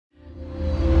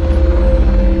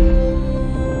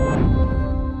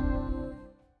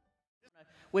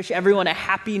Wish everyone a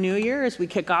happy new year as we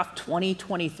kick off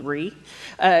 2023.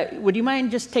 Would you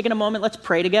mind just taking a moment? Let's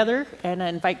pray together and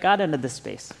invite God into this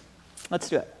space. Let's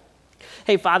do it.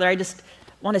 Hey, Father, I just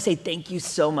want to say thank you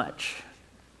so much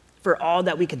for all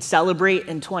that we could celebrate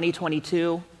in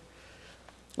 2022.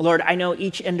 Lord, I know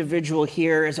each individual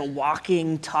here is a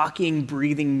walking, talking,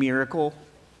 breathing miracle.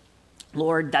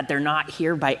 Lord, that they're not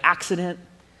here by accident.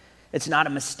 It's not a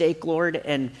mistake, Lord,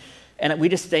 and we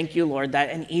just thank you, Lord, that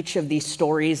in each of these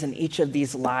stories and each of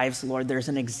these lives, Lord, there's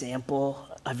an example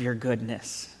of your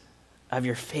goodness, of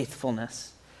your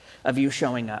faithfulness, of you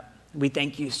showing up. We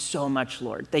thank you so much,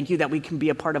 Lord. Thank you that we can be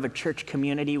a part of a church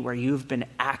community where you've been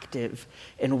active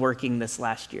in working this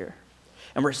last year.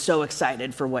 And we're so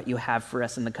excited for what you have for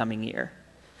us in the coming year.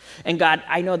 And God,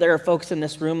 I know there are folks in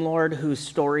this room, Lord, whose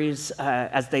stories,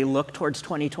 as they look towards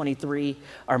 2023,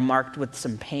 are marked with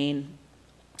some pain,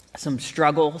 some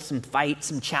struggle, some fight,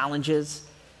 some challenges.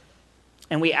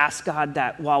 And we ask, God,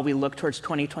 that while we look towards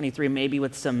 2023, maybe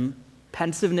with some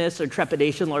pensiveness or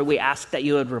trepidation, Lord, we ask that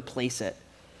you would replace it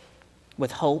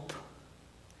with hope,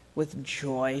 with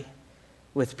joy,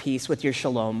 with peace, with your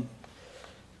shalom.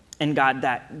 And God,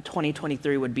 that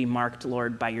 2023 would be marked,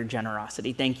 Lord, by your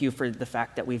generosity. Thank you for the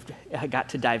fact that we've got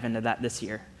to dive into that this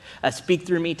year. Speak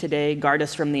through me today, guard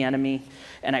us from the enemy,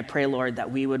 and I pray, Lord, that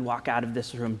we would walk out of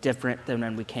this room different than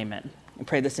when we came in. I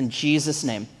pray this in Jesus'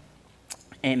 name.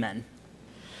 Amen.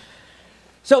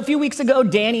 So a few weeks ago,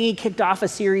 Danny kicked off a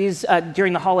series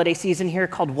during the holiday season here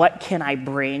called What Can I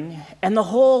Bring? And the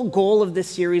whole goal of this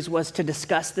series was to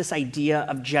discuss this idea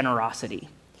of generosity.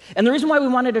 And the reason why we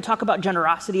wanted to talk about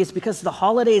generosity is because the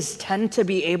holidays tend to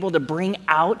be able to bring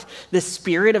out the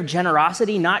spirit of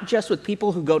generosity, not just with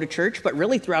people who go to church, but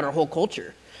really throughout our whole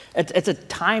culture. It's a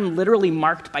time literally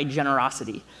marked by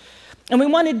generosity. And we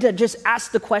wanted to just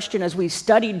ask the question as we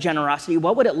studied generosity,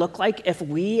 what would it look like if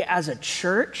we as a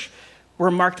church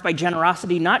were marked by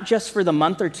generosity, not just for the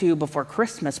month or two before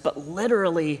Christmas, but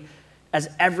literally as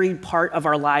every part of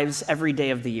our lives every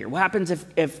day of the year? What happens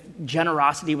if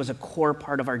generosity was a core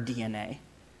part of our DNA?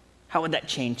 How would that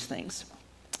change things?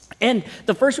 And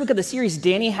the first week of the series,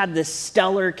 Danny had this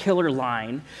stellar killer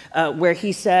line where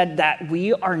he said that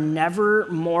we are never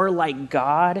more like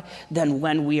God than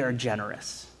when we are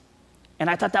generous. And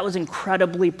I thought that was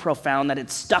incredibly profound, that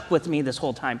it stuck with me this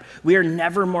whole time. We are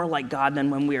never more like God than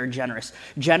when we are generous.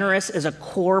 Generous is a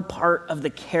core part of the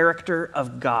character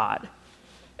of God.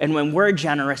 And when we're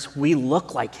generous, we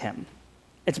look like him.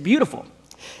 It's beautiful.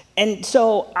 And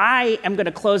so I am going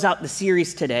to close out the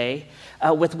series today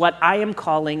with what I am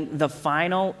calling the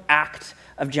final act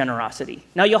of generosity.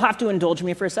 Now, you'll have to indulge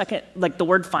me for a second. Like, the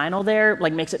word final there,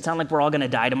 like, makes it sound like we're all going to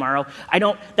die tomorrow.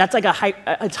 That's like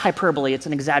it's hyperbole. It's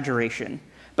an exaggeration.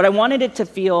 But I wanted it to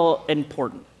feel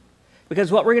important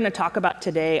because what we're going to talk about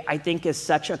today, I think, is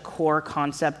such a core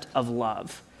concept of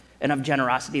love and of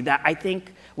generosity that I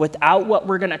think without what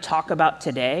we're going to talk about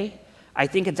today, I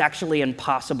think it's actually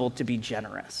impossible to be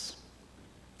generous.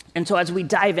 And so as we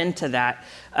dive into that,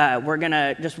 we're going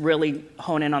to just really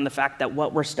hone in on the fact that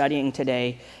what we're studying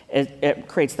today, it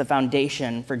creates the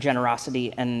foundation for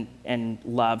generosity and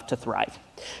love to thrive.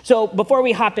 So before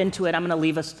we hop into it, I'm going to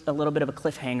leave us a little bit of a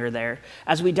cliffhanger there.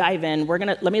 As we dive in,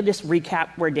 let me just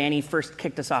recap where Danny first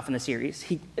kicked us off in the series.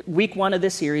 Week 1 of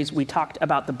this series, we talked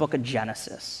about the book of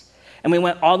Genesis. And we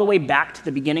went all the way back to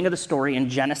the beginning of the story in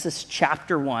Genesis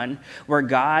chapter 1, where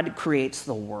God creates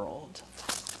the world.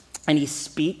 And he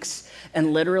speaks,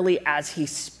 and literally as he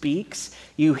speaks,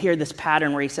 you hear this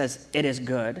pattern where he says, it is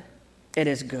good, it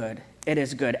is good, it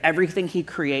is good. Everything he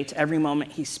creates, every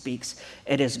moment he speaks,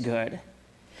 it is good.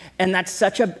 And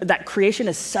that creation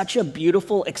is such a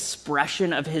beautiful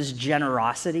expression of his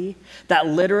generosity that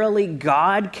literally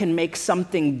God can make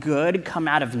something good come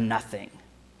out of nothing.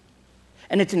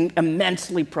 And it's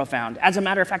immensely profound. As a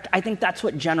matter of fact, I think that's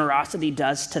what generosity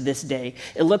does to this day.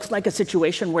 It looks like a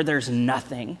situation where there's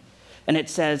nothing. And it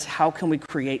says, how can we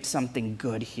create something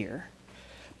good here?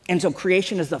 And so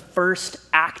creation is the first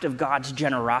act of God's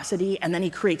generosity. And then he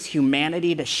creates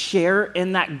humanity to share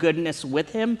in that goodness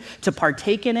with him, to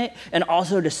partake in it, and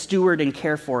also to steward and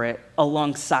care for it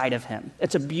alongside of him.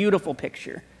 It's a beautiful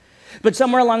picture. But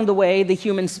somewhere along the way, the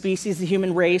human species, the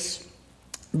human race,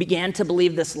 began to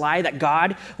believe this lie that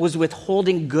God was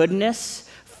withholding goodness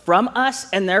from us,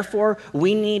 and therefore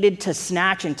we needed to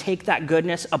snatch and take that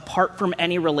goodness apart from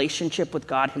any relationship with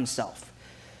God himself.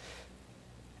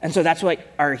 And so that's what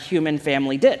our human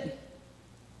family did.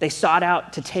 They sought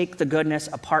out to take the goodness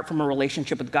apart from a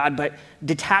relationship with God, but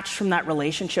detached from that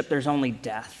relationship, there's only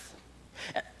death.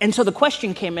 And so the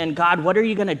question came in, God, what are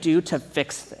you going to do to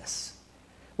fix this?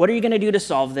 What are you going to do to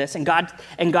solve this? And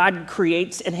God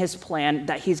creates in his plan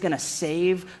that he's going to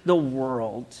save the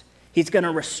world. He's going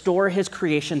to restore his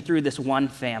creation through this one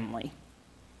family.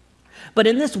 But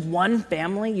in this one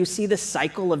family, you see this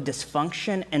cycle of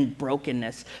dysfunction and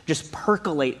brokenness just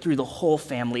percolate through the whole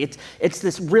family. It's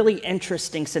this really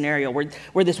interesting scenario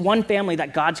where this one family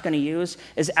that God's going to use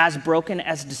is as broken,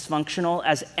 as dysfunctional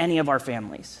as any of our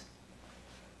families.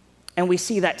 And we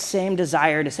see that same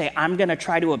desire to say, I'm going to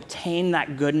try to obtain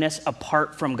that goodness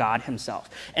apart from God himself.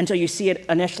 And so you see it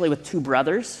initially with two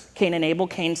brothers, Cain and Abel.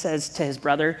 Cain says to his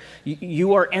brother,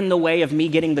 you are in the way of me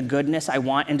getting the goodness I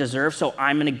want and deserve, so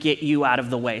I'm going to get you out of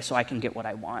the way so I can get what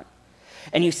I want.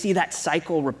 And you see that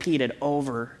cycle repeated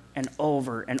over and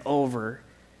over and over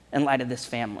in light of this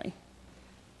family.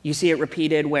 You see it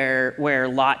repeated where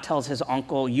Lot tells his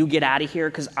uncle, you get out of here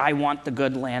because I want the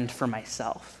good land for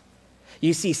myself.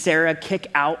 You see Sarah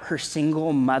kick out her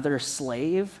single mother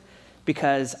slave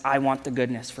because I want the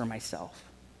goodness for myself.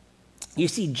 You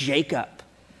see Jacob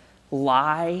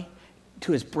lie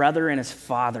to his brother and his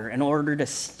father in order to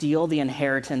steal the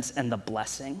inheritance and the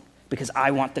blessing because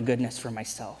I want the goodness for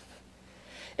myself.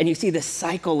 And you see this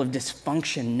cycle of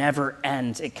dysfunction never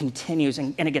ends. It continues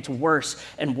and it gets worse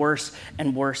and worse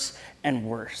and worse and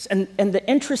worse. And the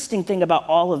interesting thing about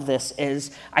all of this is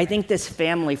I think this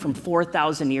family from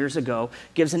 4,000 years ago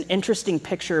gives an interesting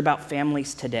picture about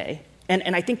families today.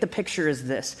 And I think the picture is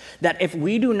this, that if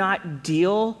we do not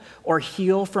deal or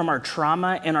heal from our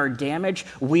trauma and our damage,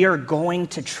 we are going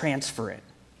to transfer it.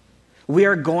 We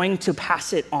are going to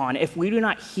pass it on. If we do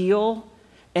not heal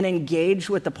and engage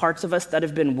with the parts of us that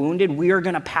have been wounded, we are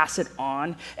going to pass it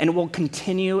on and we'll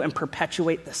continue and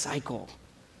perpetuate the cycle.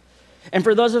 And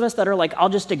for those of us that are like, I'll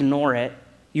just ignore it,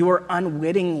 you are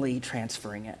unwittingly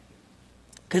transferring it.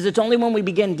 Because it's only when we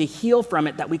begin to heal from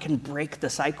it that we can break the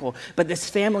cycle. But this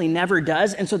family never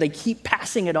does, and so they keep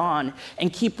passing it on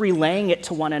and keep relaying it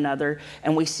to one another.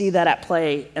 And we see that at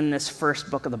play in this first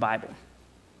book of the Bible.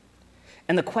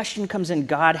 And the question comes in,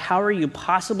 God, how are you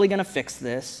possibly going to fix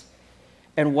this?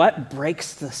 And what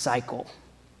breaks the cycle?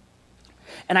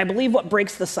 And I believe what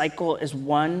breaks the cycle is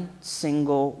one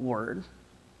single word.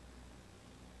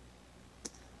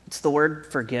 It's the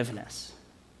word forgiveness.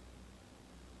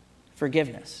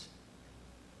 Forgiveness.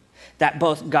 That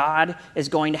both God is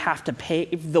going to have to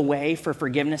pave the way for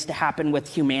forgiveness to happen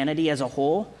with humanity as a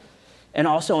whole, and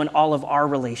also in all of our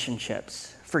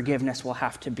relationships, forgiveness will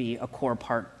have to be a core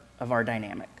part of our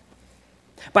dynamic.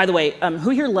 By the way, who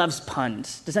here loves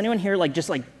puns? Does anyone here just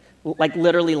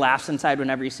literally laughs inside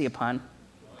whenever you see a pun?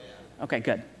 Oh, yeah. Okay,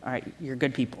 good. All right, you're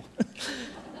good people.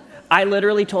 I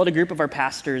literally told a group of our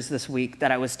pastors this week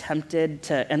that I was tempted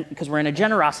to, and because we're in a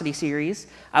generosity series,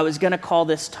 I was going to call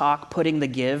this talk Putting the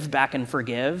Give Back in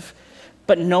Forgive,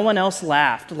 but no one else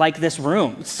laughed like this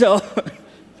room. So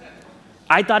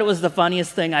I thought it was the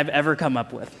funniest thing I've ever come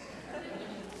up with.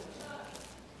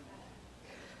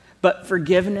 But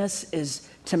forgiveness is,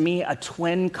 to me, a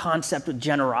twin concept with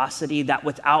generosity that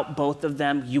without both of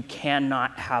them, you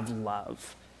cannot have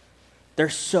love. They're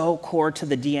so core to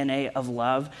the DNA of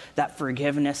love that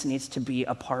forgiveness needs to be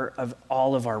a part of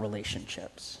all of our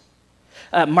relationships.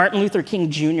 Martin Luther King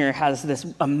Jr. has this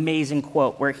amazing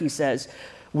quote where he says,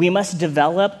 we must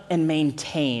develop and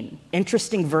maintain.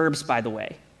 Interesting verbs, by the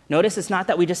way. Notice it's not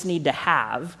that we just need to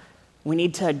have, we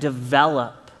need to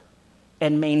develop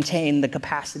and maintain the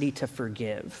capacity to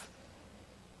forgive.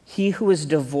 He who is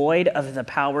devoid of the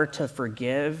power to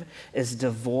forgive is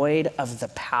devoid of the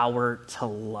power to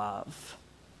love.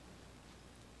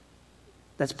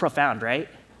 That's profound, right?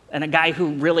 And a guy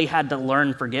who really had to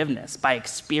learn forgiveness by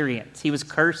experience. He was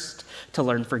cursed to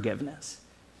learn forgiveness.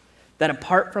 That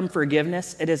apart from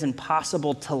forgiveness, it is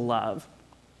impossible to love.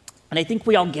 And I think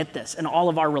we all get this in all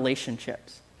of our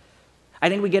relationships. I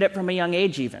think we get it from a young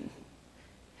age even.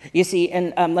 You see,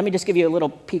 and let me just give you a little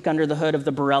peek under the hood of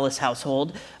the Bareilles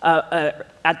household.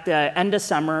 At the end of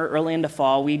summer, early into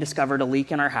fall, we discovered a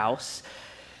leak in our house.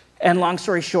 And long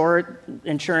story short,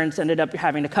 insurance ended up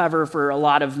having to cover for a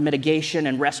lot of mitigation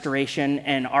and restoration,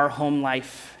 and our home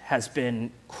life has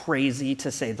been crazy to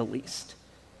say the least.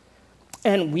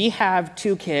 And we have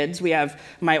two kids.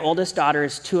 My oldest daughter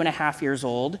is 2.5 years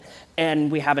old,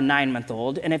 and we have a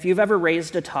 9-month-old. And if you've ever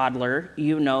raised a toddler,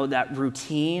 you know that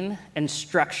routine and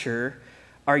structure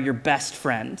are your best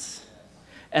friends.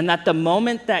 And that the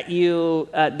moment that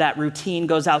that routine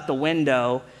goes out the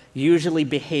window, usually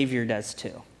behavior does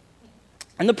too.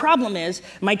 And the problem is,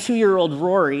 my 2-year-old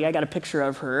Rory, I got a picture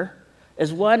of her,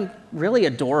 is one really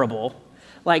adorable.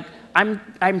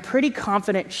 I'm pretty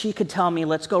confident she could tell me,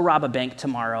 let's go rob a bank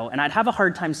tomorrow, and I'd have a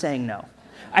hard time saying no.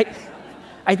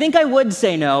 I think I would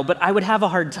say no, but I would have a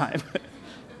hard time.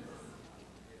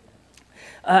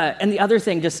 And the other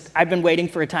thing, I've been waiting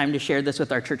for a time to share this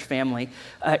with our church family.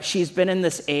 She's been in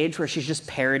this age where she's just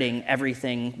parroting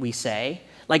everything we say.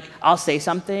 Like, I'll say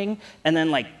something, and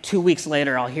then 2 weeks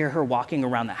later, I'll hear her walking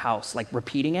around the house,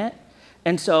 repeating it.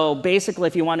 And so basically,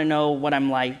 if you want to know what I'm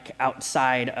like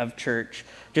outside of church,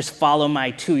 just follow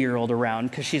my 2-year-old around,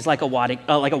 because she's like a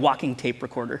walking tape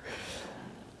recorder.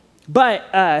 But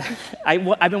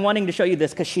I've been wanting to show you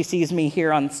this because she sees me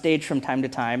here on stage from time to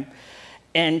time,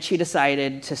 and she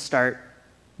decided to start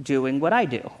doing what I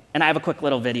do. And I have a quick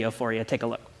little video for you. Take a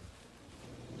look.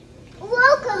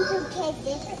 Welcome to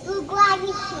Kisses. We're glad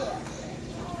you're here.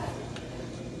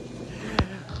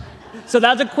 So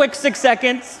that was a quick 6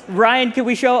 seconds. Ryan, can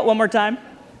we show it one more time?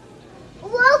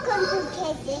 Welcome to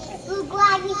Kisses. We're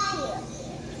glad you're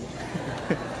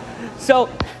here. So,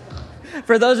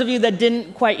 for those of you that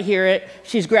didn't quite hear it,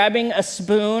 she's grabbing a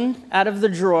spoon out of the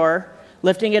drawer,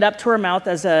 lifting it up to her mouth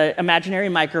as an imaginary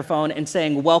microphone, and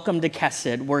saying, "Welcome to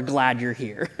Kesed. We're glad you're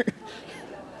here."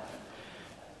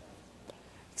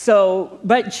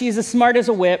 But she's as smart as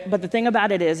a whip. But the thing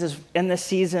about it is in this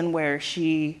season where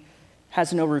she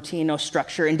has no routine, no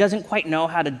structure, and doesn't quite know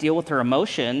how to deal with her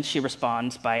emotions, she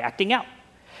responds by acting out.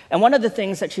 And one of the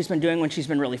things that she's been doing when she's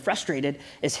been really frustrated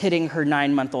is hitting her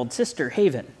 9-month-old sister,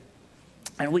 Haven.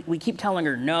 And we keep telling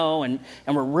her no, and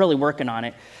we're really working on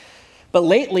it. But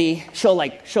lately,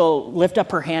 she'll lift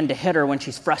up her hand to hit her when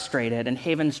she's frustrated, and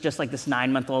Haven's just like this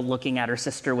 9-month-old looking at her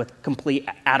sister with complete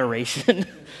adoration.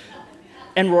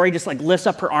 And Rory just lifts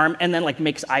up her arm and then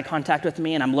makes eye contact with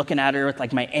me, and I'm looking at her with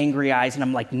my angry eyes, and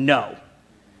I'm like, "No."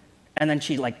 And then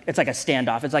she it's like a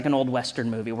standoff. It's like an old Western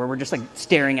movie where we're just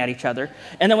staring at each other.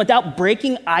 And then without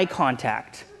breaking eye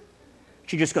contact,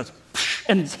 she just goes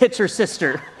and hits her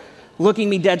sister, looking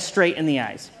me dead straight in the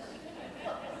eyes.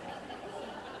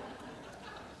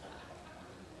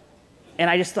 And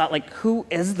I just thought, who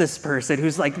is this person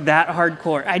who's that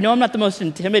hardcore? I know I'm not the most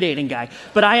intimidating guy,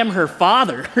 but I am her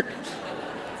father.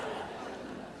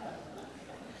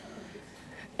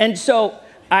 And so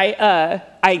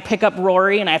I pick up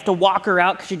Rory, and I have to walk her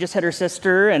out because she just hit her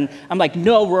sister. And I'm like,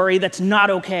 "No, Rory, that's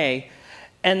not okay."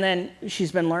 And then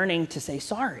she's been learning to say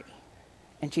sorry.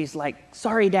 And she's like,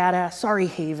 "Sorry, Dada. Sorry,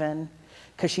 Haven,"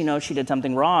 because she knows she did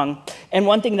something wrong. And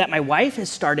one thing that my wife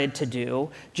has started to do,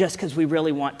 just because we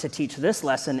really want to teach this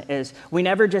lesson, is we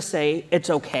never just say it's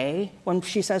okay when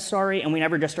she says sorry, and we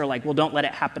never just are like, "Well, don't let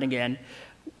it happen again."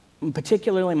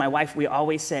 Particularly my wife, we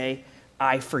always say,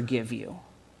 "I forgive you,"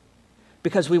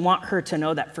 because we want her to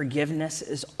know that forgiveness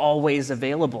is always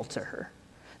available to her,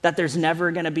 that there's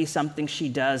never going to be something she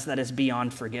does that is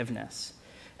beyond forgiveness.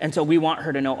 And so we want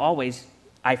her to know always,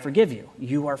 "I forgive you.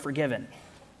 You are forgiven."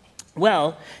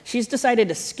 Well, she's decided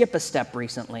to skip a step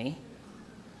recently.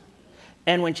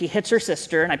 And when she hits her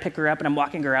sister, and I pick her up and I'm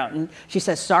walking her out, and she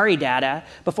says, "Sorry, Dada,"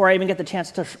 before I even get the chance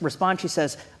to respond, she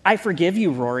says, "I forgive you,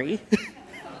 Rory."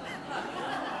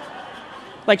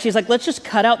 She's like, "Let's just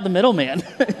cut out the middleman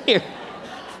here.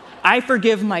 I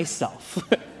forgive myself."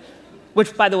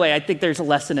 Which, by the way, I think there's a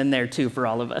lesson in there, too, for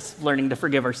all of us, learning to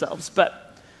forgive ourselves.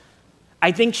 But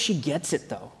I think she gets it,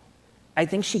 though. I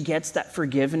think she gets that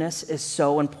forgiveness is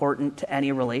so important to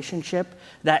any relationship,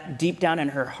 that deep down in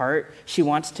her heart, she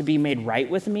wants to be made right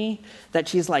with me, that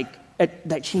she's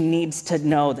that she needs to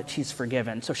know that she's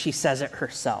forgiven. So she says it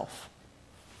herself.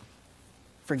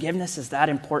 Forgiveness is that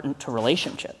important to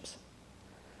relationships.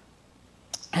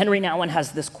 Henry Nouwen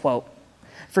has this quote: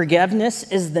 "Forgiveness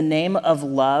is the name of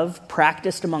love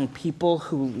practiced among people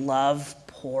who love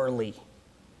poorly."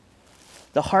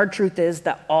 The hard truth is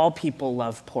that all people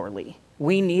love poorly.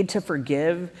 We need to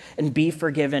forgive and be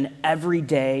forgiven every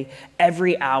day,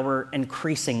 every hour,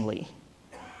 increasingly.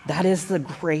 That is the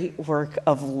great work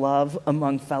of love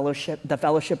among the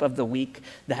fellowship of the weak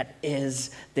that is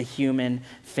the human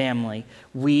family.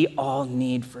 We all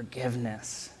need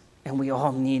forgiveness, and we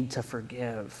all need to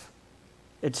forgive.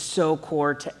 It's so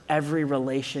core to every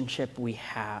relationship we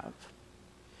have.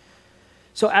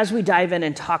 So as we dive in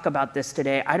and talk about this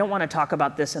today, I don't want to talk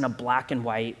about this in a black and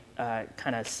white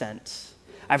kind of sense.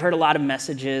 I've heard a lot of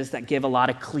messages that give a lot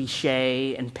of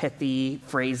cliche and pithy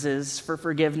phrases for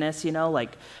forgiveness,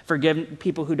 forgive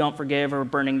people who don't forgive are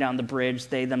burning down the bridge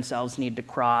they themselves need to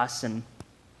cross, and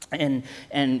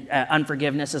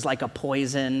unforgiveness is like a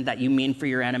poison that you mean for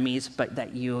your enemies, but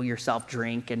that you yourself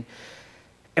drink. And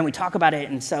we talk about it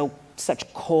in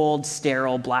such cold,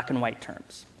 sterile, black and white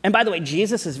terms. And by the way,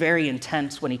 Jesus is very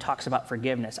intense when he talks about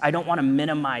forgiveness. I don't want to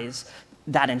minimize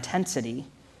that intensity,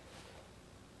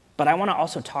 but I want to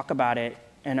also talk about it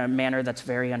in a manner that's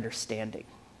very understanding.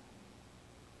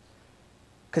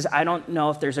 Because I don't know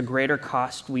if there's a greater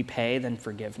cost we pay than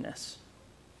forgiveness.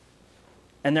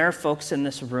 And there are folks in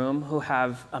this room who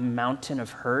have a mountain of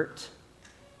hurt,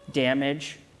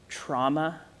 damage,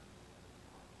 trauma.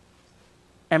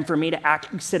 And for me to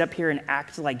sit up here and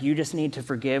act like you just need to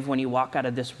forgive when you walk out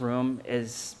of this room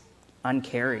is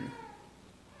uncaring.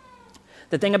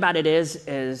 The thing about it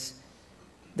is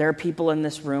there are people in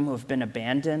this room who have been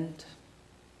abandoned.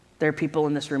 There are people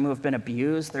in this room who have been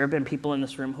abused. There have been people in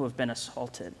this room who have been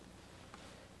assaulted.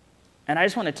 And I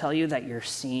just want to tell you that you're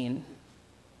seen.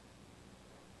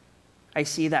 I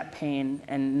see that pain,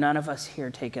 and none of us here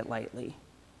take it lightly.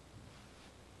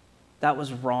 That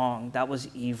was wrong. That was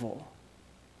evil.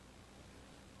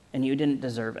 And you didn't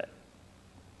deserve it.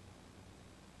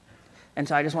 And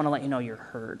so I just want to let you know you're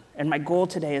heard. And my goal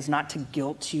today is not to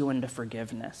guilt you into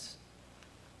forgiveness.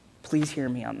 Please hear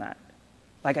me on that.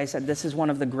 Like I said, this is one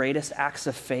of the greatest acts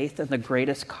of faith and the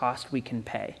greatest cost we can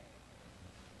pay.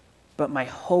 But my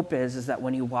hope is that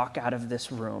when you walk out of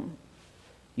this room,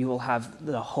 you will have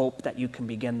the hope that you can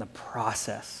begin the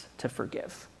process to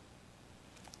forgive.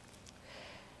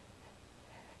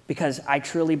 Because I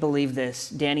truly believe this,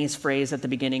 Danny's phrase at the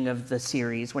beginning of the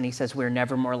series when he says we're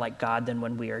never more like God than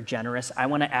when we are generous, I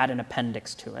want to add an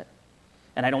appendix to it.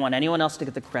 And I don't want anyone else to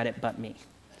get the credit but me.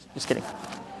 Just kidding.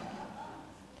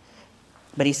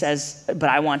 But he says, but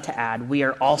I want to add, we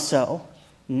are also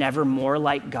never more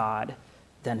like God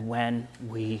than when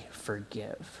we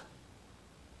forgive.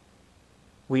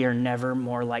 We are never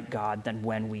more like God than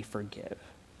when we forgive.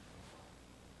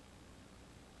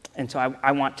 And so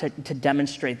I want to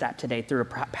demonstrate that today through a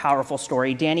powerful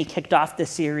story. Danny kicked off this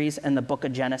series in the book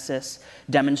of Genesis,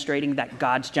 demonstrating that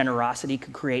God's generosity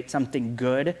could create something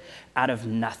good out of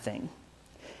nothing.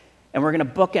 And we're going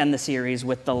to bookend the series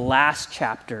with the last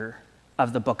chapter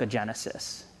of the book of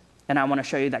Genesis. And I want to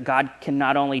show you that God can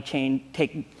not only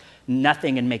take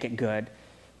nothing and make it good,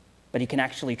 but he can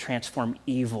actually transform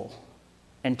evil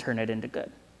and turn it into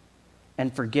good.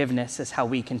 And forgiveness is how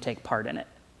we can take part in it.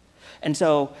 And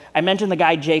so I mentioned the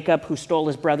guy Jacob who stole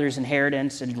his brother's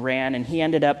inheritance and ran, and he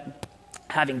ended up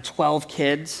having 12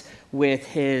 kids with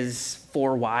his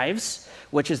 4 wives,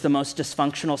 which is the most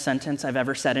dysfunctional sentence I've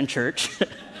ever said in church.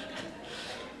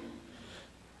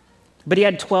 But he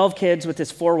had 12 kids with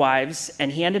his 4 wives,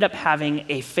 and he ended up having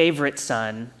a favorite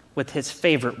son with his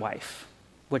favorite wife,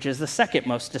 which is the second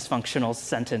most dysfunctional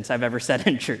sentence I've ever said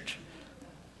in church.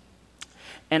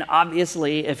 And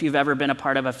obviously, if you've ever been a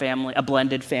part of a family, a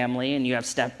blended family, and you have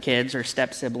step-kids or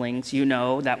step-siblings, you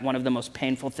know that one of the most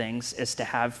painful things is to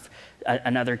have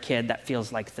another kid that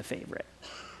feels like the favorite.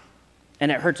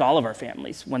 And it hurts all of our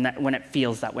families when it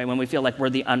feels that way, when we feel like we're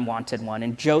the unwanted one.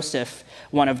 And Joseph,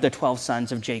 one of the 12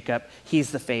 sons of Jacob,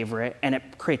 he's the favorite, and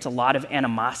it creates a lot of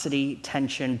animosity,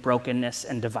 tension, brokenness,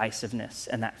 and divisiveness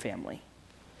in that family.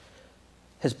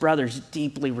 His brothers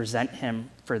deeply resent him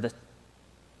for the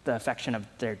affection of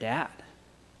their dad.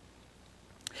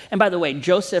 And by the way,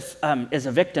 Joseph is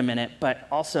a victim in it, but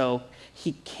also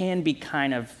he can be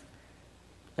kind of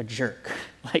a jerk.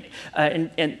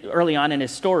 And early on in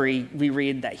his story, we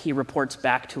read that he reports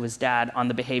back to his dad on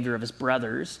the behavior of his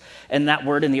brothers. And that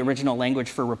word in the original language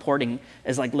for reporting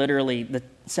is like literally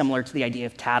similar to the idea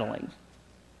of tattling.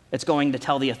 It's going to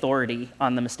tell the authority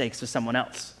on the mistakes of someone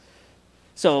else.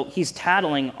 So he's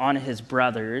tattling on his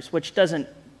brothers, which doesn't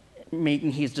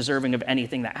mean he's deserving of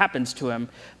anything that happens to him,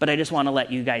 but I just want to let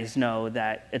you guys know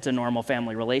that it's a normal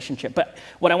family relationship. But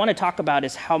what I want to talk about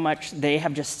is how much they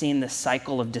have just seen this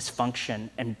cycle of dysfunction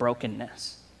and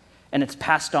brokenness. And it's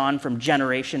passed on from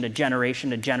generation to generation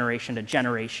to generation to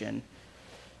generation.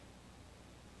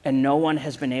 And no one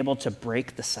has been able to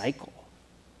break the cycle.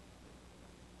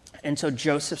 And so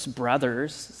Joseph's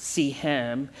brothers see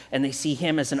him, and they see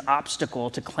him as an obstacle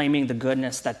to claiming the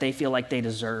goodness that they feel like they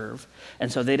deserve.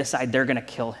 And so they decide they're going to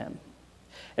kill him.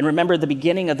 And remember the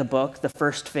beginning of the book, the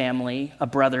first family, a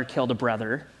brother killed a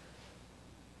brother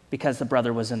because the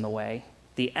brother was in the way.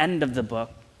 The end of the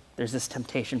book, there's this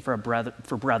temptation for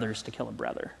brothers to kill a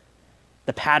brother.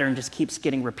 The pattern just keeps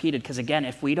getting repeated because, again,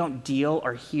 if we don't deal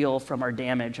or heal from our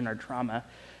damage and our trauma,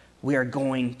 we are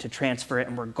going to transfer it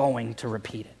and we're going to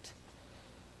repeat it.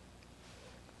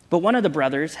 But one of the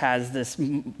brothers has this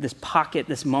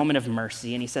moment of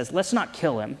mercy, and he says, let's not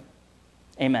kill him.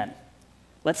 Amen.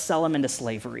 Let's sell him into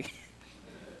slavery.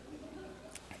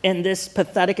 And this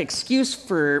pathetic excuse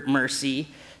for mercy,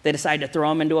 they decide to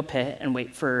throw him into a pit and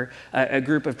wait for a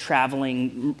group of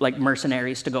traveling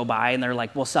mercenaries to go by, and they're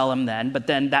like, we'll sell him then. But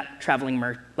then that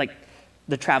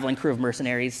the traveling crew of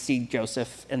mercenaries see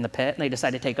Joseph in the pit, and they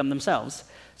decide to take him themselves.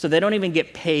 So they don't even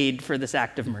get paid for this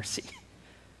act of mercy.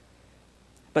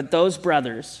 But those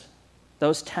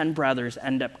 10 brothers,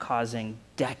 end up causing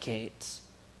decades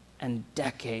and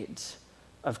decades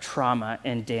of trauma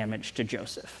and damage to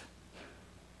Joseph,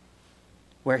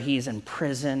 where he's in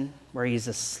prison, where he's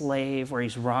a slave, where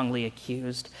he's wrongly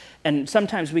accused. And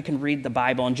sometimes we can read the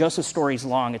Bible, and Joseph's story is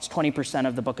long. It's 20%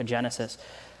 of the book of Genesis.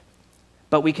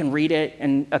 But we can read it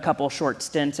in a couple short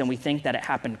stints, and we think that it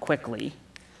happened quickly.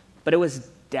 But it was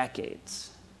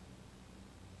decades.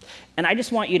 And I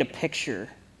just want you to picture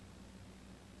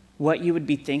what you would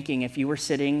be thinking if you were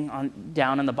sitting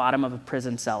down in the bottom of a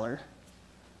prison cellar,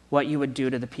 what you would do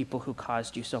to the people who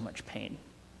caused you so much pain.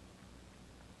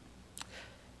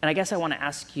 And I guess I want to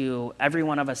ask you, every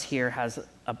one of us here has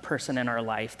a person in our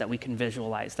life that we can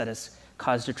visualize that has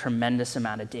caused a tremendous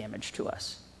amount of damage to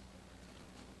us.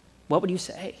 What would you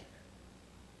say?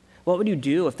 What would you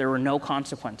do if there were no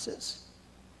consequences?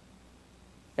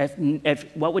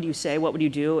 What would you say? What would you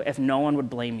do if no one would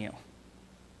blame you?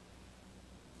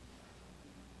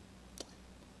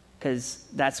 Because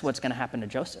that's what's going to happen to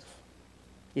Joseph.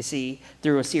 You see,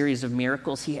 through a series of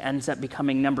miracles, he ends up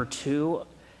becoming number 2,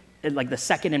 like the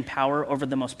second in power over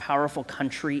the most powerful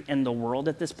country in the world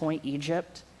at this point,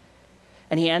 Egypt.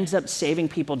 And he ends up saving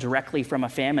people directly from a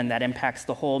famine that impacts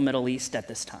the whole Middle East at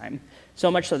this time.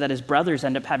 So much so that his brothers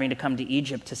end up having to come to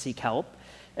Egypt to seek help.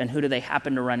 And who do they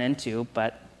happen to run into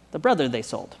but the brother they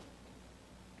sold?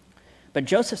 But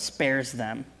Joseph spares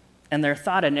them, and their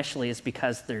thought initially is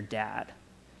because their dad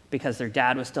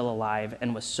was still alive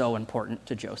and was so important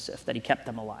to Joseph that he kept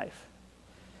them alive.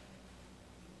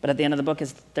 But at the end of the book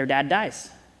is their dad dies.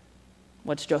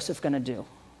 What's Joseph going to do?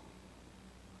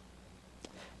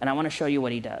 And I want to show you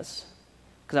what he does,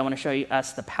 because I want to show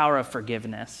us the power of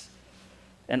forgiveness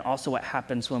and also what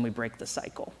happens when we break the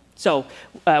cycle. So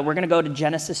we're going to go to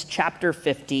Genesis chapter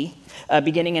 50,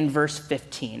 beginning in verse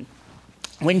 15.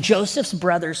 When Joseph's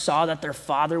brothers saw that their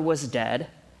father was dead,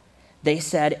 they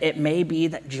said, "It may be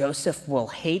that Joseph will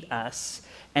hate us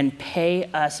and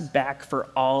pay us back for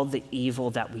all the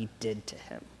evil that we did to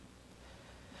him."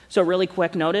 So really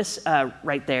quick, notice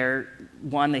right there,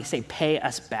 one, they say pay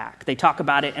us back. They talk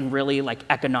about it in really like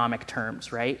economic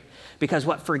terms, right? Because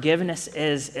what forgiveness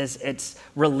is it's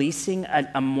releasing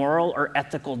a moral or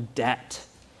ethical debt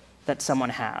that someone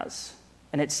has.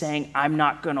 And it's saying, I'm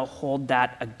not going to hold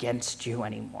that against you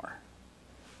anymore.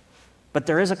 But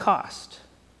there is a cost.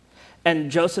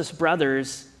 And Joseph's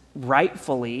brothers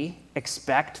rightfully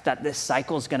expect that this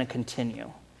cycle is going to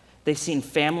continue. They've seen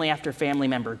family after family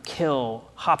member kill,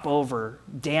 hop over,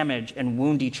 damage, and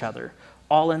wound each other,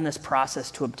 all in this process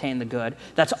to obtain the good.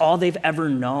 That's all they've ever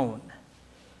known.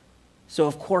 So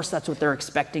of course, that's what they're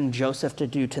expecting Joseph to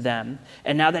do to them.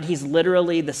 And now that he's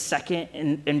literally the second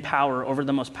in power over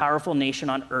the most powerful nation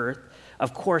on earth,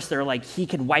 of course, they're like, he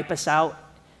could wipe us out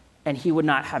and he would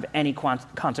not have any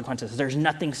consequences. There's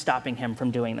nothing stopping him from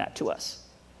doing that to us.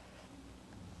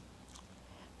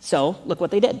 So look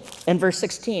what they did. In verse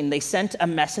 16, they sent a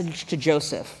message to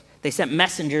Joseph. They sent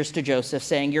messengers to Joseph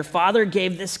saying, "Your father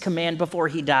gave this command before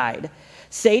he died.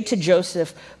 Say to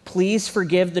Joseph, please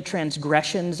forgive the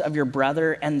transgressions of your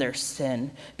brother and their sin,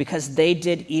 because they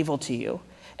did evil to you.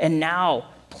 And now,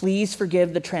 please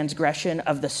forgive the transgression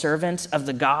of the servants of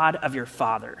the God of your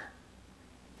father."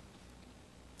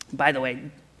 By the way,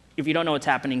 if you don't know what's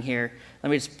happening here, let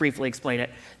me just briefly explain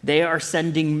it. They are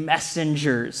sending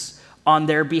messengers on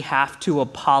their behalf to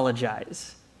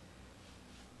apologize.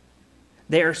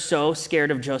 They are so scared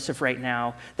of Joseph right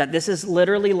now that this is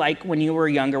literally like when you were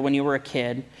younger, when you were a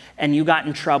kid, and you got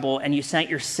in trouble and you sent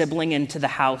your sibling into the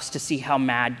house to see how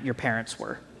mad your parents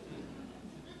were.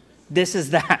 This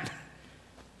is that.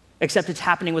 Except it's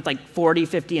happening with like 40,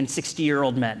 50, and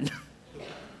 60-year-old men.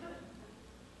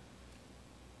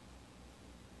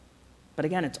 But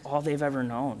again, it's all they've ever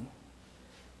known.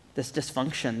 This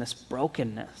dysfunction, this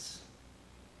brokenness.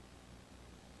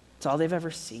 It's all they've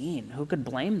ever seen. Who could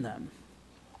blame them?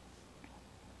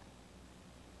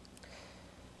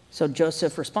 So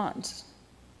Joseph responds.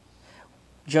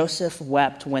 Joseph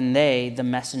wept when they, the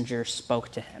messengers, spoke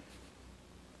to him.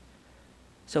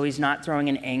 So he's not throwing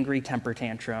an angry temper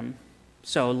tantrum.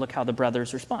 So look how the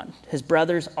brothers respond. His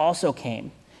brothers also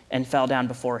came and fell down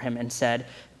before him and said,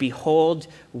 "Behold,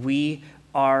 we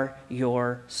are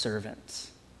your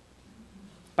servants."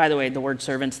 By the way, the word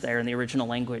servants there in the original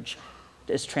language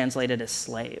is translated as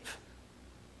slave.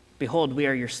 Behold, we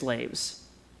are your slaves,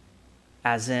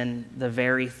 as in the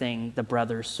very thing the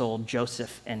brothers sold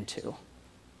Joseph into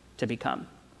to become.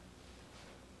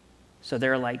 So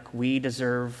they're like, we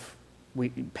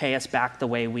pay us back the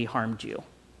way we harmed you.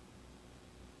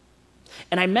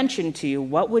 And I mentioned to you,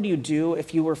 what would you do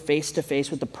if you were face to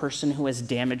face with the person who has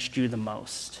damaged you the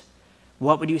most?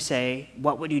 What would you say?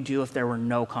 What would you do if there were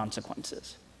no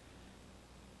consequences?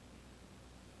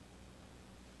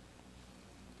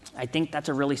 I think that's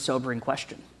a really sobering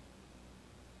question.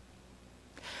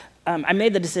 I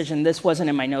made the decision, this wasn't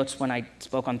in my notes when I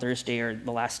spoke on Thursday or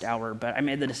the last hour, but I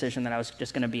made the decision that I was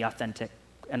just going to be authentic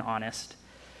and honest,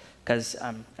 because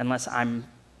unless I'm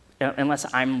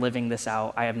living this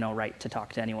out, I have no right to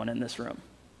talk to anyone in this room.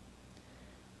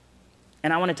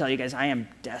 And I want to tell you guys, I am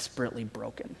desperately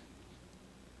broken.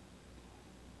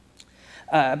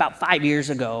 About 5 years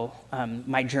ago,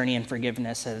 my journey in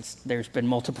forgiveness there's been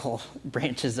multiple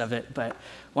branches of it, but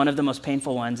one of the most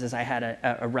painful ones is I had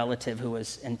a relative who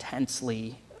was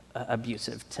intensely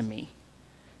abusive to me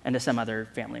and to some other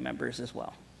family members as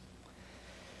well.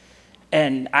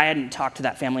 And I hadn't talked to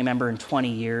that family member in 20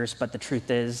 years, but the truth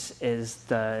is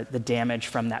the damage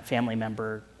from that family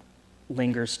member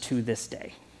lingers to this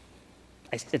day.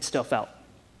 It's still felt.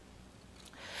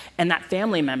 And that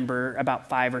family member, about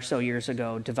 5 or so years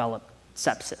ago, developed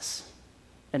sepsis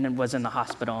and then was in the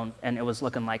hospital, and it was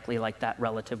looking likely like that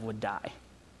relative would die.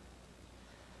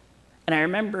 And I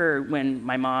remember when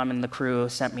my mom and the crew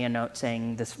sent me a note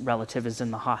saying this relative is in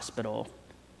the hospital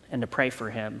and to pray for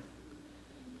him.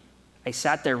 I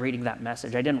sat there reading that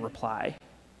message. I didn't reply.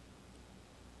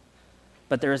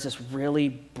 But there was this really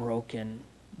broken,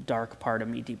 dark part of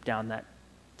me deep down that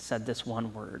said this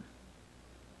one word.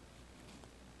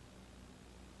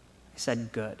 I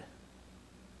said, good.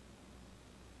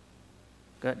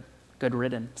 Good. Good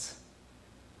riddance.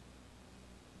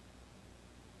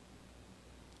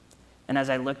 And as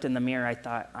I looked in the mirror, I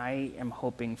thought, I am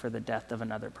hoping for the death of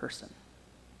another person.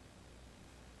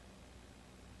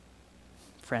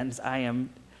 Friends, I am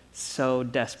so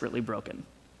desperately broken.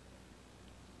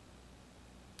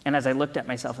 And as I looked at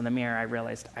myself in the mirror, I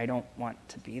realized I don't want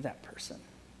to be that person.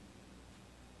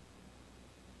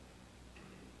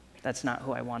 That's not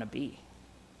who I want to be.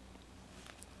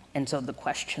 And so the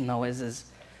question, though, is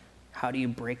how do you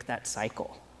break that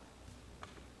cycle?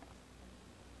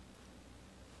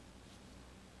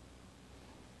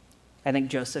 I think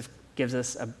Joseph gives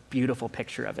us a beautiful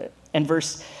picture of it. In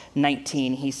verse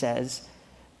 19, he says,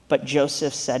 "But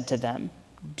Joseph said to them,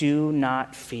 'Do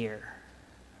not fear,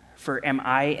 for am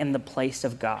I in the place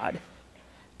of God?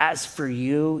 As for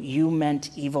you, you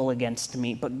meant evil against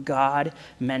me, but God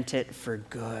meant it for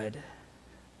good,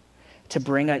 to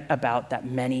bring about that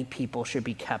many people should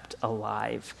be kept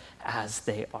alive as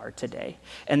they are today.'"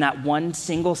 And that one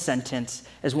single sentence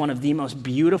is one of the most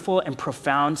beautiful and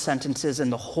profound sentences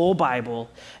in the whole Bible,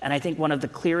 and I think one of the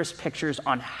clearest pictures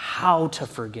on how to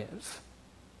forgive.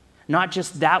 Not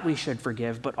just that we should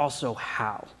forgive, but also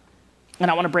how. And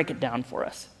I want to break it down for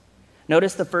us.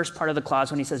 Notice the first part of the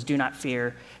clause when he says, "Do not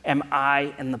fear, am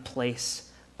I in the place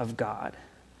of God?"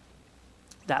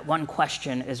 That one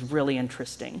question is really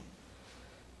interesting.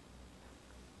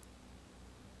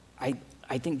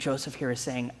 I think Joseph here is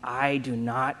saying, I do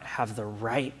not have the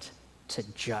right to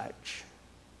judge.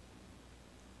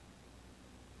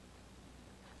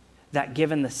 That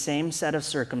given the same set of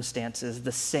circumstances,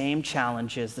 the same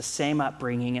challenges, the same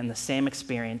upbringing, and the same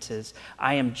experiences,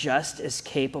 I am just as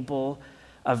capable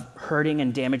of hurting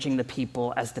and damaging the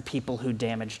people as the people who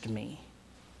damaged me.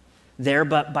 There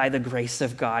but by the grace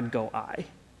of God go I.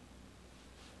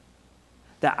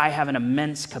 That I have an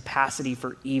immense capacity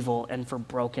for evil and for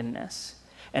brokenness.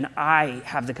 And I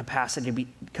have the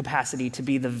capacity to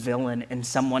be the villain in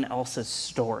someone else's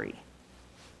story.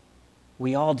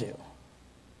 We all do.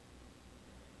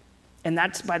 And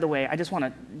that's, by the way, I just want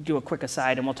to do a quick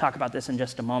aside, and we'll talk about this in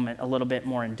just a moment, a little bit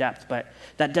more in depth, but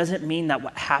that doesn't mean that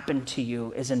what happened to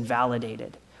you is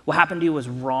invalidated. What happened to you was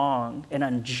wrong and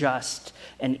unjust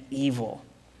and evil.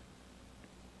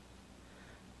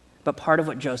 But part of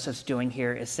what Joseph's doing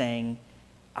here is saying,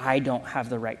 I don't have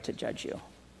the right to judge you.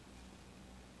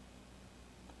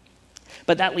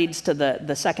 But that leads to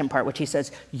the second part, which he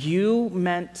says, you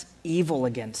meant evil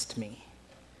against me.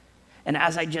 And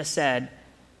as I just said,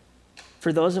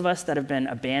 for those of us that have been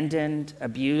abandoned,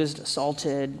 abused,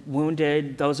 assaulted,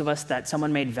 wounded, those of us that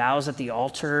someone made vows at the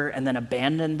altar and then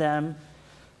abandoned them,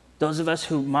 those of us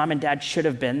who mom and dad should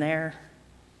have been there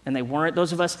and they weren't,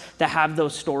 those of us that have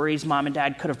those stories, mom and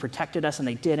dad could have protected us and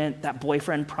they didn't, that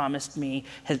boyfriend promised me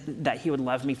that he would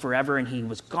love me forever and he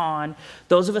was gone,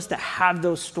 those of us that have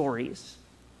those stories,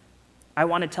 I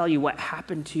want to tell you what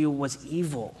happened to you was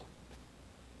evil.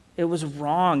 It was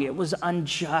wrong. It was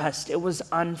unjust. It was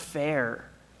unfair.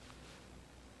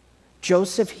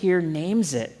 Joseph here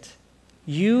names it.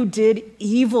 You did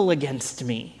evil against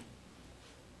me.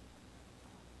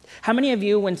 How many of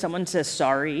you, when someone says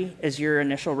sorry, is your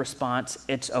initial response,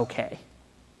 it's okay?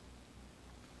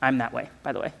 I'm that way,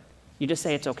 by the way. You just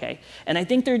say it's okay. And I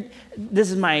think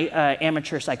this is my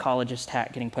amateur psychologist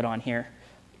hat getting put on here.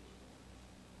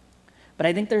 But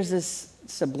I think there's this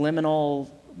subliminal,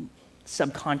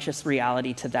 subconscious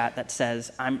reality to that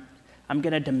says, I'm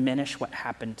going to diminish what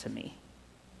happened to me.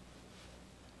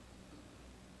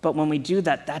 But when we do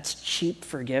that, that's cheap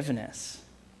forgiveness.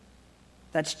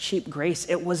 That's cheap grace.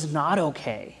 It was not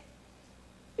okay.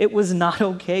 It was not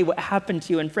okay what happened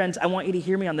to you. And friends, I want you to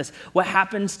hear me on this. What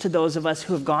happens to those of us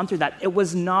who have gone through that? It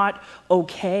was not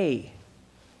okay.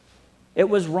 It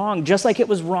was wrong, just like it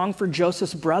was wrong for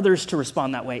Joseph's brothers to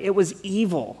respond that way. It was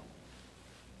evil.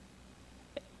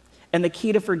 And the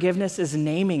key to forgiveness is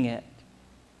naming it.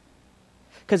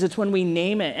 Because it's when we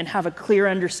name it and have a clear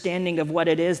understanding of what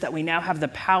it is that we now have the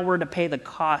power to pay the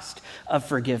cost of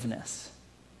forgiveness.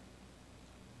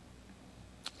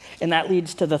 And that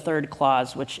leads to the third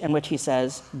clause, in which he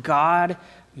says, God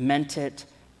meant it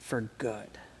for good.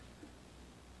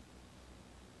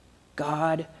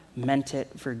 God meant it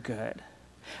for good.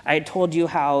 I had told you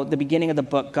how the beginning of the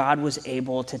book, God was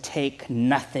able to take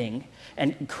nothing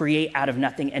and create out of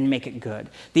nothing and make it good.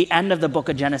 The end of the book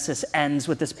of Genesis ends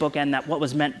with this bookend that what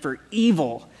was meant for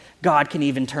evil, God can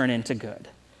even turn into good.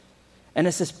 And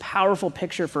it's this powerful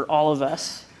picture for all of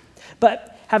us.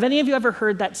 But have any of you ever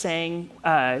heard that saying,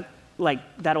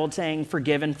 like that old saying,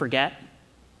 forgive and forget?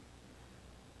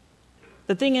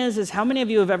 The thing is how many of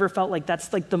you have ever felt like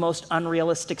that's like the most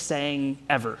unrealistic saying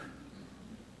ever?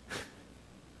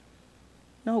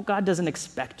 No, God doesn't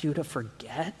expect you to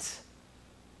forget.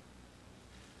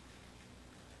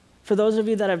 For those of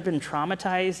you that have been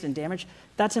traumatized and damaged,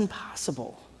 that's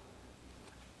impossible.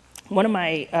 One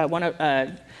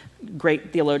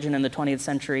great theologian in the 20th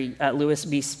century, Lewis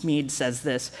B. Smead, says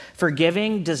this: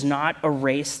 forgiving does not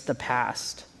erase the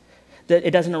past.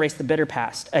 It doesn't erase the bitter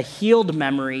past. A healed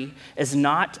memory is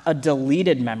not a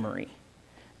deleted memory.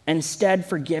 Instead,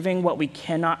 forgiving what we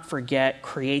cannot forget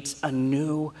creates a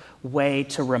new way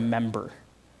to remember.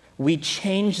 We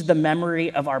change the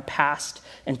memory of our past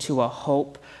into a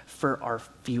hope for our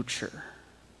future.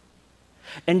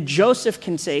 And Joseph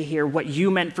can say here, what you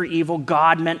meant for evil,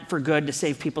 God meant for good to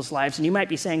save people's lives. And you might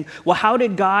be saying, well, how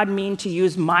did God mean to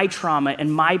use my trauma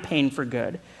and my pain for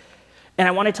good? And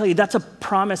I want to tell you, that's a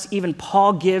promise even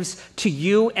Paul gives to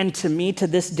you and to me to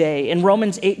this day. In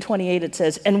Romans 8:28, it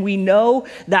says, and we know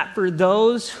that for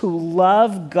those who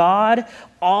love God,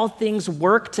 all things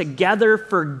work together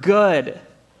for good.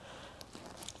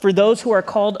 For those who are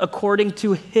called according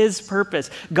to his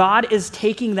purpose. God is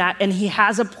taking that and he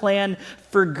has a plan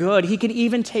for good. He can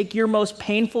even take your most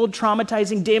painful,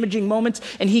 traumatizing, damaging moments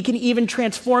and he can even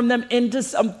transform them into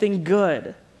something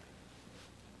good.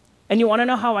 And you want to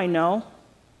know how I know?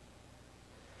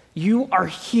 You are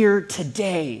here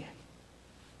today.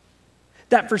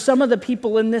 That for some of the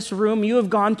people in this room, you have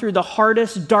gone through the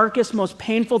hardest, darkest, most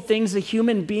painful things a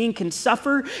human being can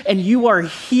suffer, and you are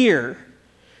here.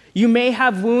 You may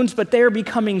have wounds, but they are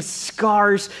becoming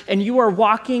scars, and you are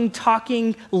walking,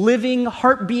 talking, living,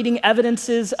 heart-beating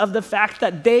evidences of the fact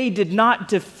that they did not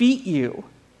defeat you.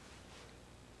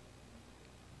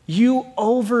 You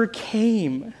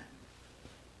overcame.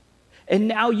 And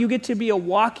now you get to be a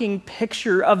walking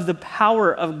picture of the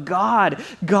power of God.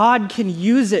 God can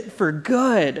use it for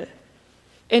good.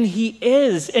 And he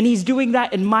is. And he's doing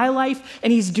that in my life,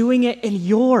 and he's doing it in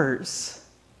yours.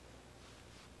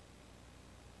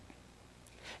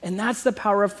 And that's the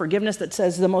power of forgiveness that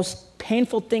says the most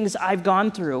painful things I've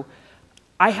gone through,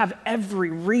 I have every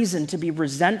reason to be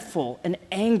resentful and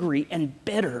angry and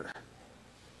bitter.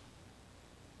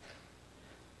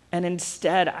 And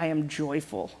instead, I am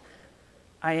joyful.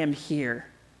 I am here.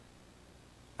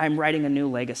 I'm writing a new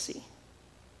legacy.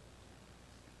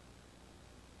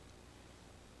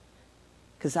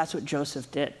 Because that's what Joseph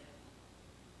did.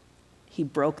 He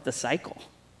broke the cycle.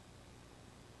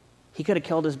 He could have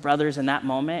killed his brothers in that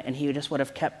moment, and he just would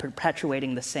have kept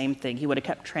perpetuating the same thing. He would have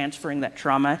kept transferring that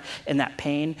trauma and that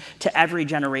pain to every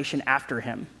generation after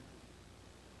him.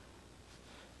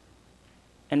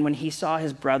 And when he saw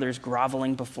his brothers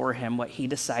groveling before him, what he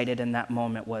decided in that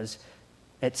moment was,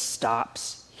 it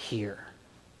stops here.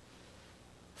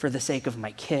 For the sake of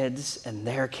my kids and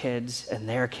their kids and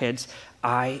their kids,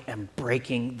 I am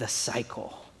breaking the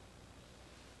cycle.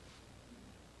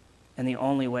 And the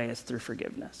only way is through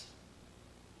forgiveness.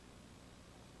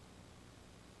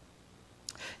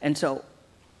 And so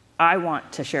I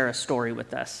want to share a story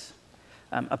with us,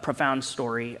 a profound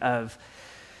story of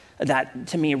that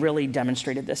to me really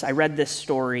demonstrated this. I read this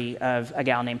story of a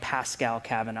gal named Pascal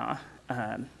Kavanaugh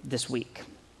this week.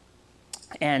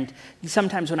 And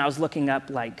sometimes when I was looking up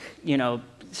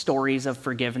stories of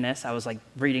forgiveness, I was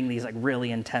reading these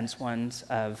really intense ones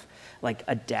of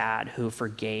a dad who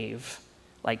forgave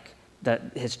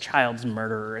his child's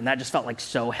murderer, and that just felt like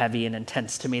so heavy and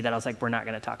intense to me that I was like, we're not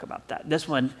going to talk about that. This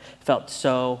one felt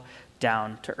so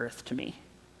down to earth to me,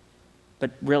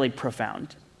 but really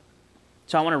profound.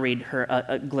 So I want to read her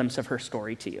a glimpse of her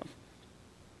story to you.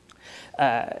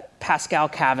 Pascal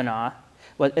Kavanaugh,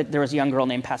 there was a young girl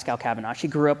named Pascal Kavanaugh. She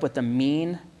grew up with a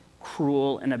mean,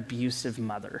 cruel, and abusive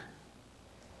mother.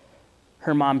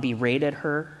 Her mom berated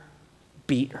her,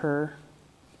 beat her,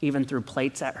 even threw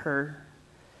plates at her.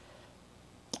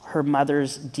 Her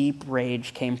mother's deep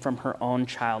rage came from her own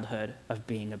childhood of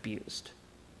being abused.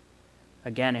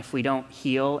 Again, if we don't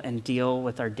heal and deal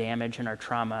with our damage and our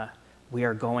trauma, we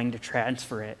are going to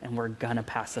transfer it and we're going to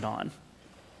pass it on.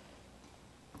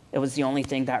 It was the only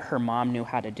thing that her mom knew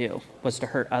how to do, was to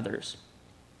hurt others.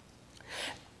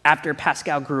 After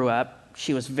Pascal grew up,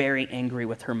 she was very angry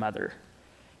with her mother,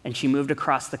 and she moved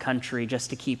across the country just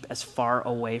to keep as far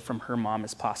away from her mom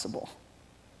as possible.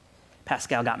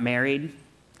 Pascal got married,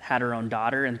 had her own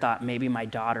daughter, and thought maybe my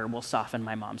daughter will soften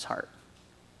my mom's heart.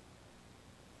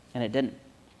 And it didn't.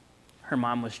 Her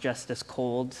mom was just as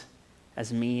cold,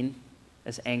 as mean,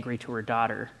 as angry to her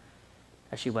daughter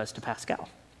as she was to Pascal.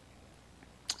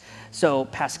 So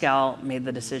Pascal made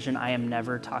the decision, I am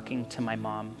never talking to my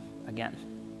mom again.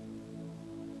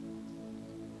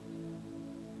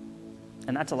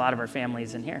 And that's a lot of our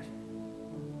families in here.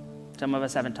 Some of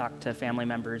us haven't talked to family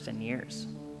members in years.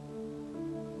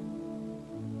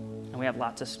 And we have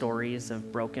lots of stories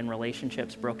of broken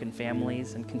relationships, broken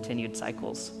families, and continued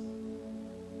cycles.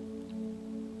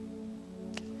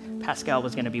 Pascal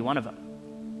was going to be one of them.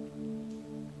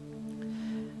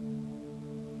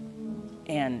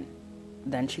 And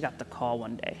then she got the call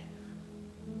one day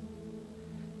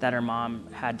that her mom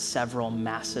had several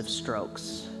massive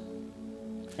strokes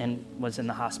and was in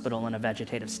the hospital in a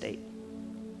vegetative state.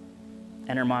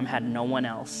 And her mom had no one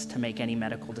else to make any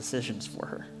medical decisions for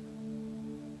her.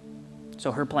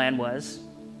 So her plan was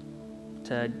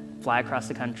to fly across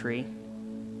the country,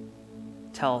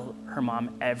 tell her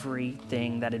mom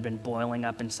everything that had been boiling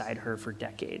up inside her for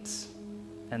decades,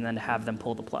 and then to have them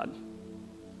pull the plug.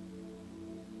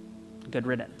 Good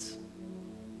riddance.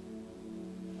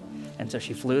 And so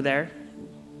she flew there,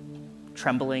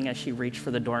 trembling as she reached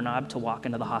for the doorknob to walk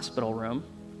into the hospital room.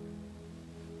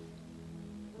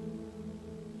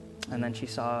 And then she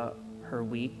saw her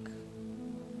weak,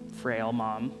 frail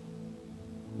mom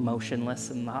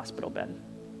motionless in the hospital bed.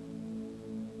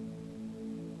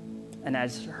 And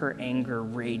as her anger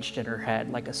raged in her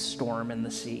head like a storm in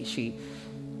the sea, she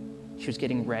was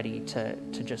getting ready to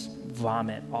just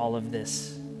vomit all of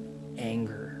this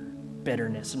anger,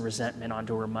 bitterness, and resentment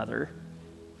onto her mother.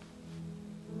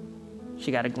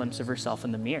 She got a glimpse of herself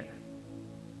in the mirror.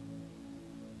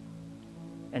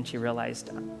 And she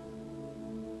realized,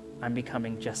 I'm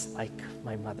becoming just like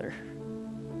my mother.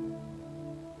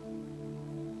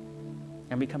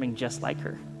 I'm becoming just like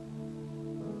her.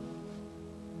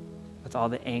 With all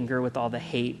the anger, with all the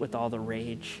hate, with all the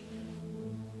rage.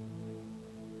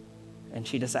 And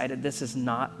she decided, this is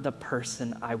not the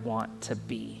person I want to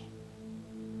be.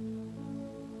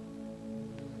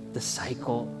 The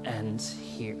cycle ends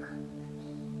here.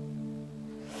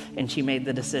 And she made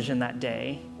the decision that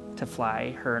day to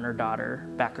fly her and her daughter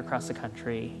back across the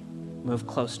country, move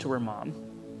close to her mom,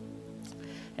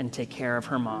 and take care of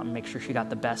her mom, make sure she got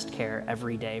the best care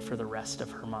every day for the rest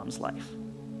of her mom's life.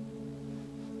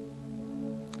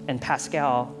 And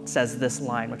Pascal says this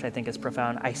line, which I think is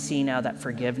profound. I see now that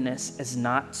forgiveness is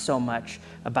not so much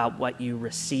about what you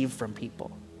receive from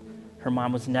people. Her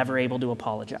mom was never able to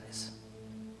apologize.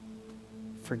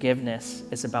 Forgiveness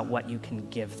is about what you can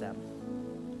give them.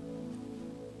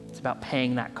 It's about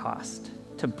paying that cost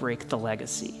to break the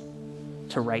legacy,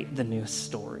 to write the new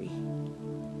story.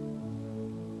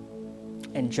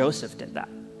 And Joseph did that.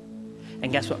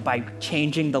 And guess what? By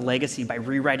changing the legacy, by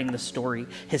rewriting the story,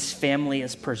 his family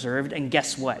is preserved. And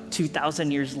guess what?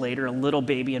 2,000 years later, a little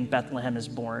baby in Bethlehem is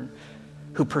born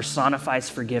who personifies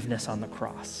forgiveness on the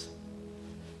cross.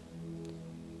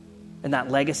 And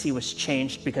that legacy was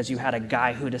changed because you had a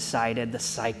guy who decided the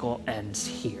cycle ends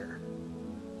here.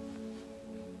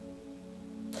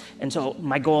 And so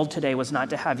my goal today was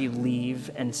not to have you leave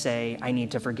and say, I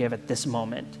need to forgive at this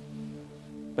moment,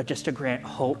 but just to grant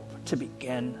hope to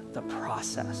begin the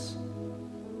process.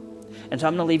 And so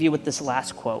I'm going to leave you with this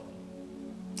last quote,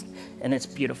 and it's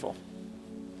beautiful.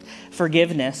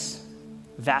 Forgiveness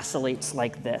vacillates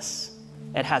like this.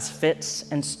 It has fits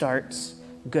and starts,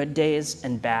 good days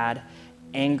and bad,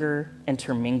 anger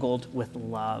intermingled with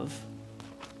love,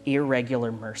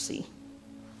 irregular mercy.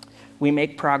 We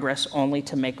make progress only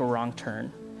to make a wrong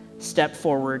turn, step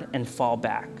forward and fall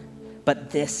back. But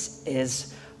this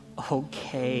is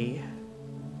okay.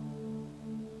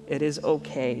 It is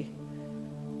okay.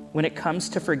 When it comes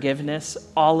to forgiveness,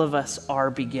 all of us are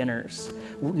beginners.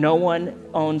 No one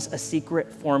owns a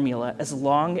secret formula. As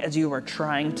long as you are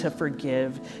trying to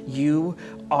forgive, you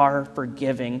are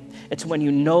forgiving. It's when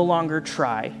you no longer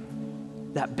try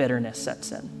that bitterness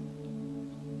sets in.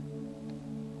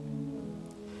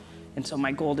 And so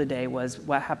my goal today was,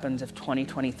 what happens if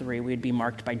 2023 we'd be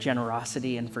marked by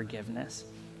generosity and forgiveness,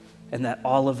 and that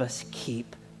all of us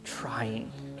keep trying?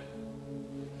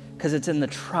 Because it's in the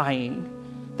trying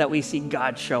that we see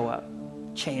God show up,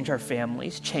 change our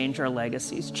families, change our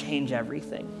legacies, change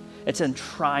everything. It's in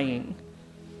trying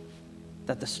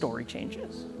that the story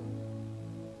changes.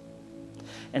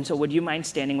 And so would you mind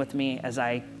standing with me as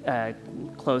I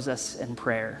close us in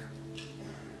prayer?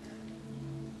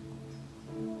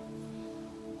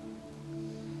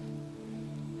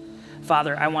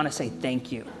 Father, I want to say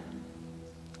thank you.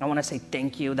 I want to say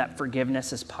thank you that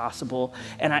forgiveness is possible.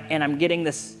 And I'm getting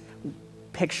this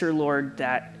picture, Lord,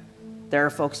 that there are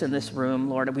folks in this room,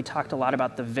 Lord, we talked a lot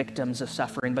about the victims of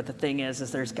suffering, but the thing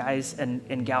is there's guys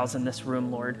and gals in this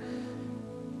room, Lord,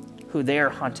 who they are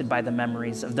haunted by the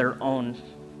memories of their own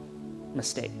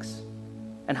mistakes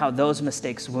and how those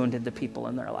mistakes wounded the people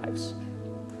in their lives.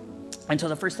 And so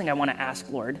the first thing I want to ask,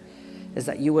 Lord, is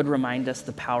that you would remind us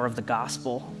the power of the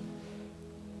gospel,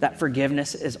 that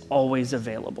forgiveness is always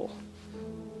available,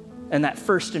 and that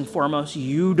first and foremost,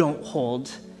 you don't hold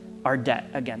our debt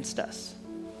against us.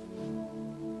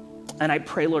 And I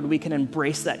pray, Lord, we can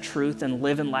embrace that truth and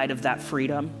live in light of that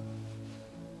freedom.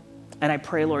 And I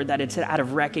pray, Lord, that it's out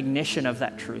of recognition of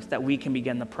that truth that we can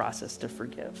begin the process to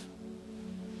forgive.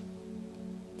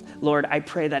 Lord, I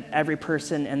pray that every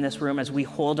person in this room, as we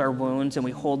hold our wounds and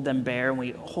we hold them bare and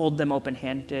we hold them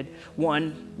open-handed,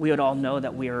 one, we would all know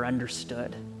that we are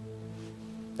understood,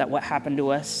 that what happened to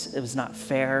us, it was not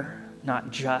fair,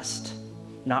 not just,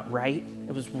 not right,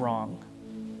 it was wrong.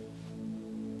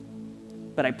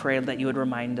 But I pray that you would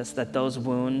remind us that those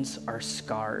wounds are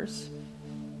scars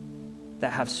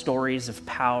that have stories of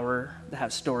power, that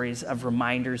have stories of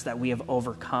reminders that we have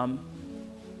overcome,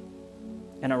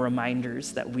 and are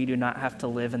reminders that we do not have to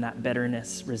live in that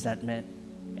bitterness, resentment,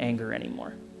 anger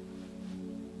anymore.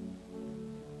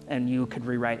 And you could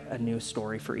rewrite a new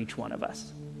story for each one of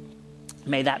us.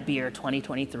 May that be our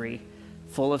 2023,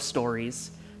 full of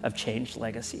stories of changed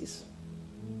legacies.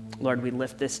 Lord, we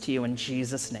lift this to you in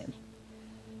Jesus' name.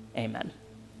 Amen.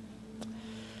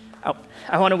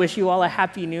 I want to wish you all a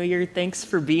happy new year. Thanks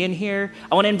for being here.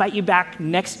 I want to invite you back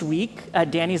next week.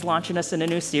 Danny's launching us in a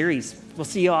new series. We'll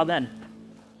see you all then.